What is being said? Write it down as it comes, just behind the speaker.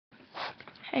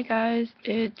Hey guys,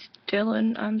 it's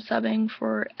Dylan. I'm subbing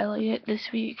for Elliot. This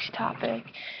week's topic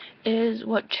is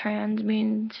what trans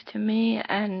means to me,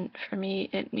 and for me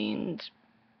it means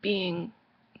being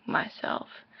myself,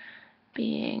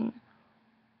 being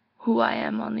who I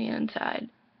am on the inside,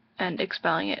 and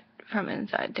expelling it from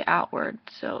inside to outward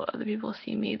so other people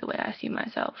see me the way I see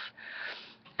myself.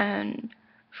 And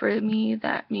for me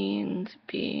that means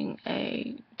being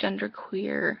a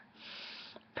genderqueer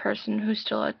person who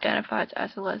still identifies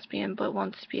as a lesbian but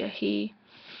wants to be a he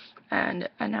and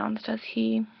announced as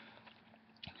he.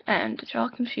 And it's all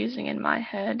confusing in my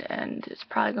head, and it's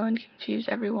probably going to confuse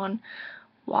everyone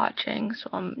watching, so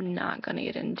I'm not going to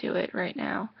get into it right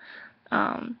now.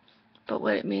 But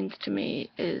what it means to me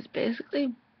is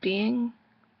basically being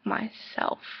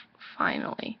myself,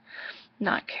 finally.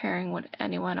 Not caring what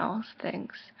anyone else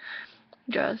thinks.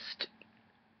 Just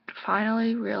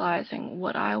finally realizing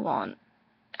what I want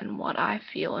and what I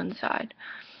feel inside,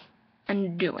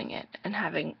 and doing it, and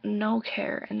having no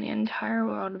care in the entire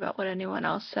world about what anyone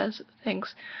else says,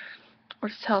 thinks, or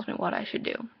tells me what I should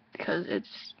do, because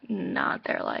it's not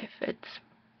their life, it's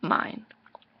mine.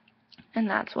 And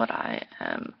that's what I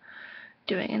am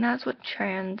doing, and that's what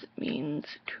trans means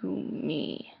to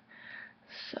me.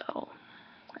 So,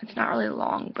 it's not really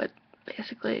long, but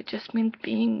basically it just means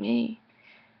being me.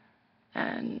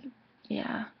 And,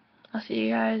 yeah, I'll see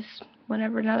you guys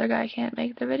whenever another guy can't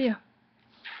make the video.